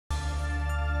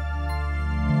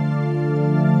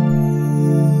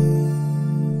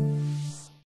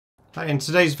Hi, in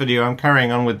today's video I'm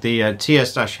carrying on with the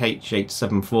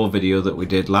TVS-h874 video that we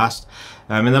did last.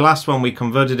 In the last one we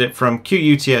converted it from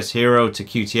QuTS Hero to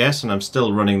QuTS, and I'm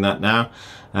still running that now.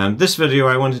 This video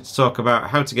I wanted to talk about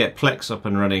how to get Plex up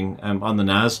and running on the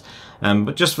NAS.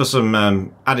 But just for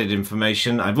some added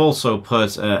information, I've also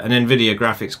put an Nvidia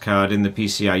graphics card in the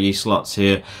PCIe slots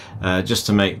here, just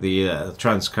to make the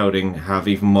transcoding have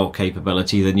even more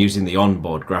capability than using the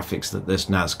onboard graphics that this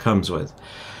NAS comes with.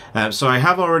 So I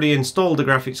have already installed the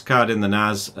graphics card in the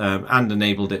NAS and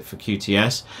enabled it for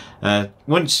QuTS.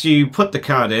 Once you put the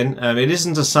card in, it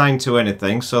isn't assigned to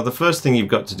anything, so the first thing you've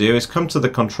got to do is come to the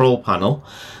control panel,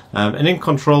 and in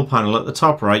control panel at the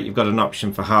top right you've got an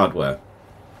option for hardware.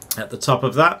 At the top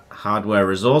of that, hardware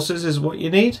resources is what you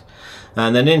need,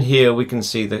 and then in here we can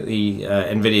see that the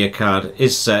Nvidia card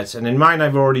is set, and in mine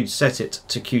I've already set it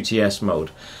to QuTS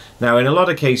mode. Now in a lot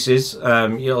of cases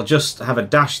you'll just have a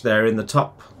dash there in the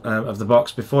top of the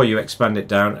box before you expand it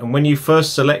down, and when you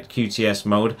first select QuTS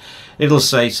mode it'll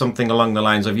say something along the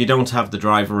lines of you don't have the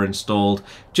driver installed.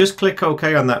 Just click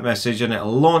OK on that message and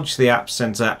it'll launch the App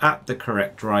Center at the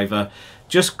correct driver.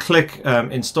 Just click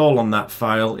install on that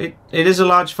file. It is a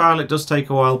large file, it does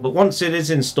take a while, but once it is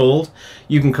installed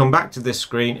you can come back to this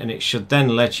screen and it should then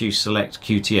let you select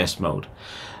QuTS mode.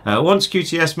 Once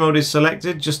QuTS mode is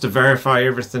selected, just to verify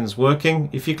everything's working,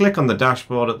 if you click on the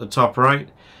dashboard at the top right,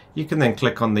 you can then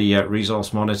click on the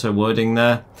resource monitor wording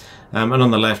there, and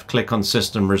on the left click on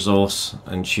system resource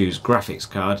and choose graphics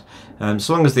card.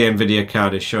 So long as the Nvidia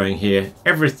card is showing here,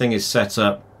 everything is set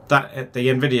up. That the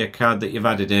Nvidia card that you've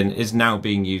added in is now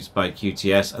being used by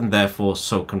QuTS, and therefore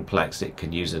so can Plex, it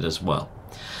can use it as well.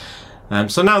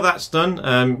 So now that's done,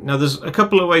 now there's a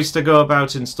couple of ways to go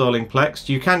about installing Plex.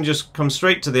 You can just come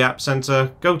straight to the App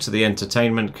Center, go to the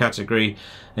Entertainment category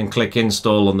and click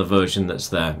Install on the version that's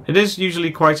there. It is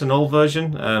usually quite an old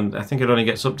version. I think it only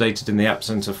gets updated in the App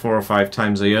Center 4 or 5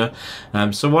 times a year.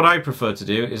 So what I prefer to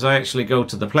do is I actually go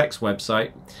to the Plex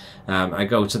website. I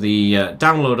go to the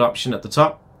download option at the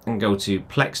top and go to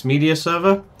Plex Media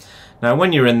Server. Now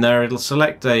when you're in there it'll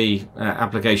select a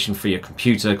application for your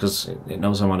computer because it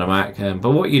knows I'm on a Mac, but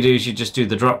what you do is you just do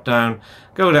the drop down,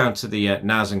 go down to the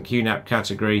NAS and QNAP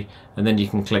category, and then you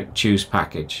can click choose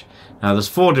package. Now there's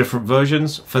 4 different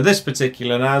versions. For this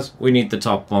particular NAS we need the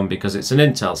top one because it's an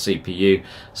Intel CPU,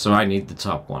 so I need the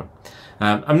top one.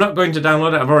 I'm not going to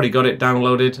download it, I've already got it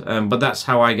downloaded, but that's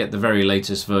how I get the very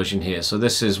latest version here. So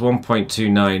this is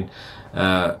 1.29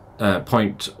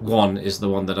 .1 is the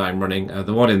one that I'm running.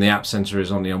 The one in the App Center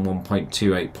is only on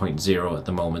 1.28.0 at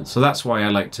the moment, so that's why I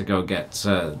like to go get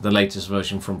the latest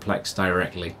version from Plex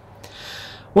directly.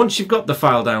 Once you've got the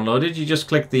file downloaded, you just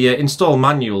click the install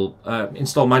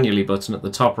manually button at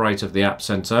the top right of the App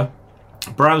Center.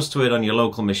 Browse to it on your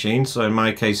local machine, so in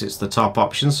my case it's the top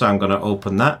option, so I'm going to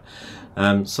open that.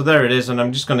 So there it is, and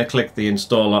I'm just going to click the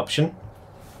install option.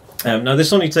 Now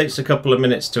this only takes a couple of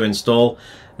minutes to install,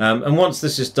 and once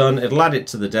this is done it'll add it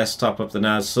to the desktop of the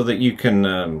NAS so that you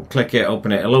can click it,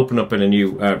 open it, it'll open up in a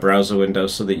new browser window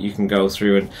so that you can go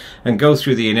through and go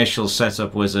through the initial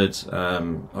setup wizard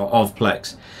of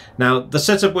Plex. Now the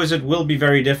setup wizard will be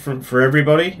very different for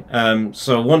everybody,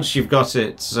 so once you've got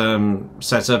it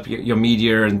set up, your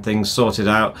media and things sorted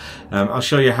out, I'll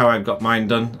show you how I've got mine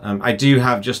done. I do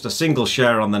have just a single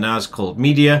share on the NAS called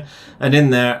media, and in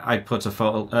there I put a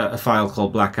file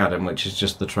called Black Adam, which is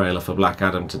just the trailer for Black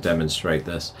Adam to demonstrate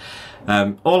this.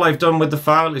 All I've done with the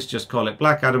file is just call it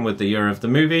Black Adam with the year of the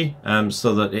movie,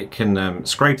 so that it can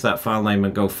scrape that file name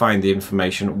and go find the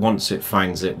information once it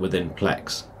finds it within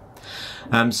Plex.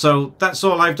 So that's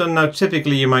all I've done. Now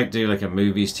typically you might do like a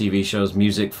movies, TV shows,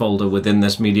 music folder within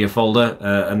this media folder,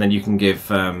 and then you can give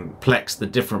Plex the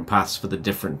different paths for the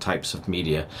different types of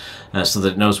media, so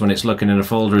that it knows when it's looking in a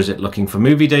folder, is it looking for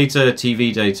movie data,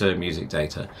 TV data, music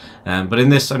data. But in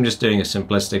this I'm just doing a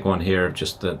simplistic one here of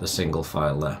just the single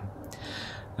file there.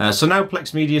 So now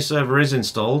Plex Media Server is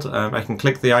installed. I can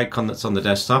click the icon that's on the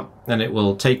desktop and it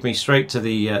will take me straight to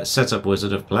the setup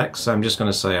wizard of Plex. So I'm just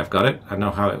going to say I've got it, I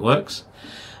know how it works.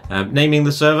 Naming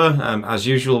the server, as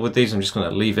usual with these, I'm just going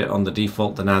to leave it on the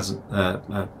default, the NAS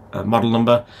model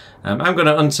number. I'm going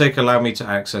to untick allow me to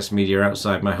access media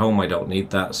outside my home. I don't need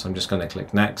that, so I'm just going to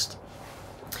click next.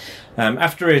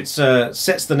 After it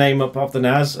sets the name up of the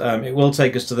NAS, it will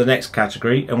take us to the next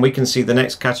category, and we can see the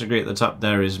next category at the top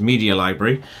there is Media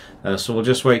Library. So we'll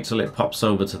just wait till it pops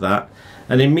over to that.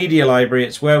 And in Media Library,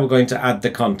 it's where we're going to add the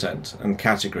content and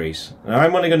categories. Now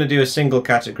I'm only going to do a single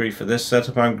category for this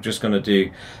setup. I'm just going to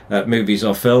do movies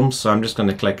or films, so I'm just going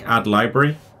to click Add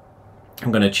Library.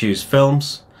 I'm going to choose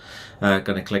Films. Going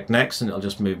to click Next, and it'll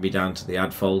just move me down to the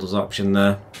Add Folders option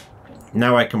there.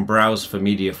 Now I can browse for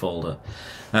media folder.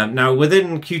 Now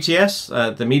within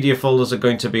QuTS, the media folders are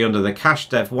going to be under the cache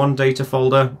dev1 data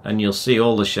folder, and you'll see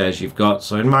all the shares you've got.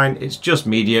 So in mine, it's just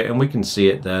media, and we can see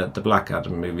it there, the Black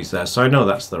Adam movies there. So I know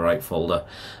that's the right folder.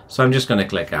 So I'm just going to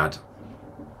click add.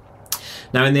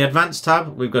 Now in the advanced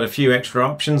tab, we've got a few extra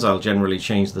options. I'll generally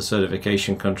change the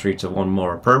certification country to one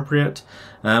more appropriate.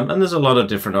 And there's a lot of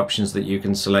different options that you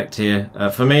can select here.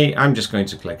 For me, I'm just going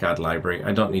to click add library.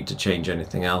 I don't need to change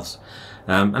anything else.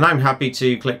 And I'm happy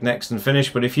to click next and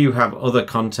finish, but if you have other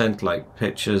content like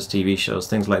pictures, TV shows,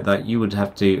 things like that, you would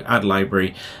have to add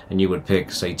library, and you would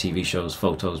pick, say, TV shows,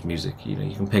 photos, music. You know,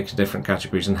 you can pick different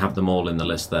categories and have them all in the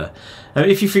list there.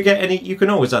 If you forget any, you can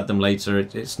always add them later.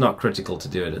 It's not critical to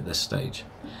do it at this stage.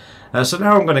 So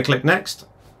now I'm going to click next,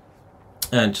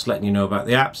 and just letting you know about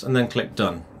the apps, and then click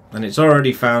done. And it's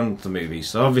already found the movies.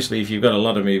 So obviously if you've got a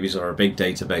lot of movies or a big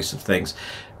database of things,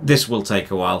 this will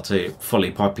take a while to fully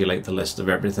populate the list of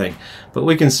everything. But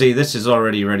we can see this is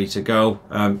already ready to go.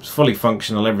 It's fully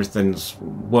functional, everything's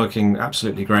working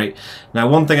absolutely great. Now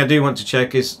one thing I do want to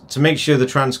check is to make sure the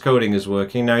transcoding is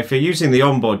working. Now if you're using the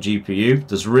onboard GPU,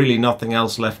 there's really nothing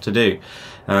else left to do.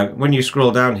 When you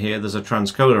scroll down here, there's a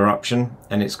transcoder option,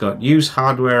 and it's got use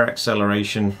hardware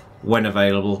acceleration when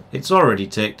available. It's already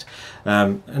ticked,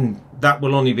 and that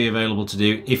will only be available to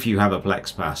do if you have a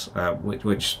Plex pass,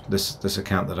 which this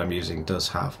account that I'm using does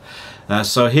have.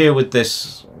 So here with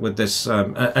this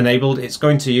enabled, it's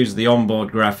going to use the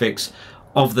onboard graphics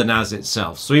of the NAS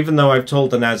itself. So even though I've told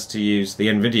the NAS to use the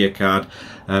Nvidia card,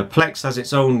 Plex has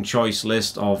its own choice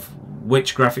list of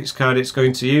which graphics card it's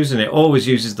going to use, and it always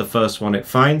uses the first one it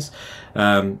finds,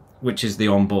 which is the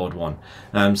onboard one.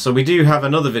 So we do have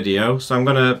another video, so I'm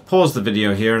going to pause the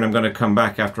video here and I'm going to come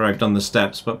back after I've done the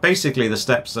steps. But basically the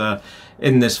steps are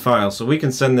in this file, so we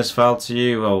can send this file to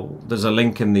you, or there's a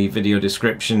link in the video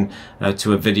description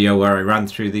to a video where I ran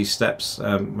through these steps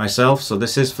myself. So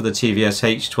this is for the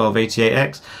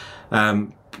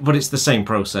TVS-h874-i5-32G. But it's the same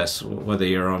process whether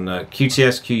you're on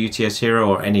QuTS, QUTS Hero,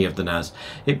 or any of the NAS.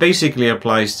 It basically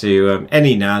applies to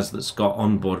any NAS that's got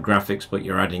onboard graphics, but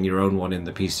you're adding your own one in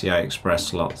the PCI Express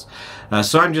slots.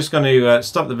 So I'm just going to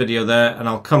stop the video there, and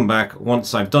I'll come back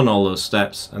once I've done all those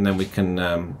steps, and then we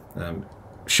can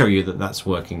show you that that's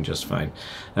working just fine.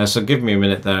 So give me a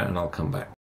minute there and I'll come back.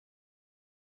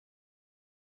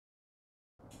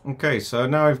 Okay, so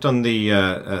now I've done the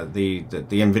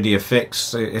Nvidia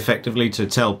fix effectively to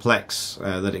tell Plex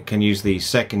that it can use the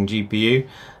second GPU.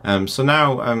 So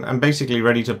now I'm basically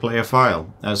ready to play a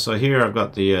file. So here I've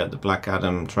got the Black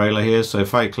Adam trailer here. So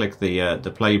if I click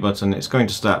the play button, it's going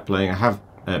to start playing. I have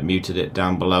muted it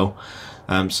down below.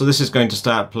 So this is going to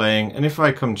start playing, and if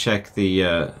I come check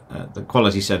the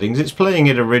quality settings, it's playing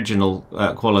at original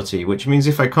quality, which means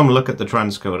if I come look at the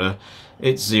transcoder,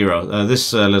 it's 0.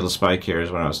 This little spike here is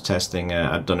when I was testing.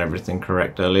 I'd done everything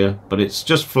correct earlier, but it's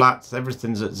just flat.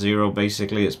 Everything's at 0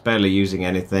 basically. It's barely using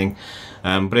anything.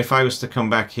 But if I was to come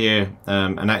back here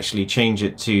and actually change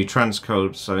it to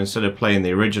transcode, so instead of playing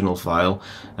the original file,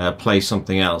 play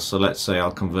something else. So let's say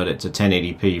I'll convert it to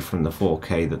 1080p from the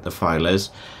 4K that the file is.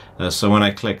 So when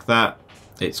I click that,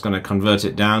 it's going to convert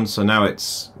it down, so now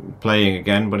it's playing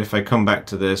again. But if I come back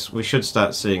to this, we should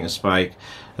start seeing a spike.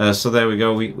 So there we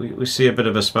go, we see a bit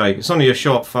of a spike. It's only a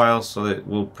short file, so it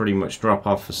will pretty much drop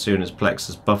off as soon as Plex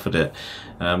has buffered it.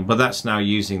 But that's now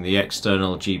using the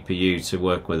external GPU to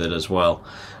work with it as well.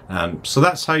 So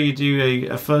that's how you do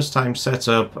a first time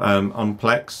setup on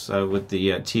Plex with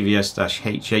the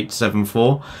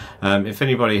TVS-h874. If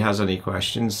anybody has any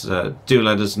questions, do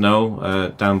let us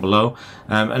know down below.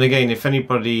 And again, if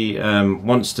anybody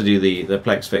wants to do the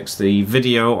Plex fix, the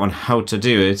video on how to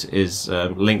do it is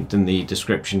linked in the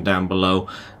description down below.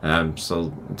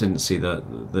 So didn't see the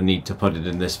need to put it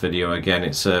in this video again.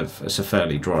 It's a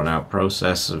fairly drawn out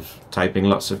process of typing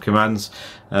lots of commands.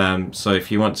 So if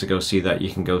you want to go see that, you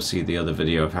can go see the other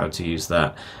video of how to use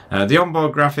that. The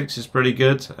onboard graphics is pretty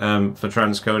good for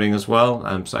transcoding as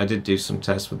well. So I did do some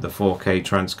tests with the 4K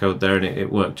transcode there, and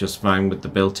it worked just fine with the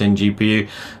built-in GPU.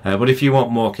 But if you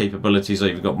want more capabilities, or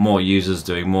you've got more users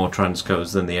doing more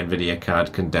transcodes, then the Nvidia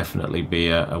card can definitely be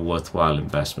a worthwhile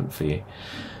investment for you.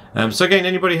 So again,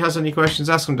 anybody has any questions,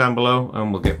 ask them down below,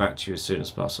 and we'll get back to you as soon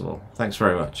as possible. Thanks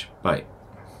very much. Bye.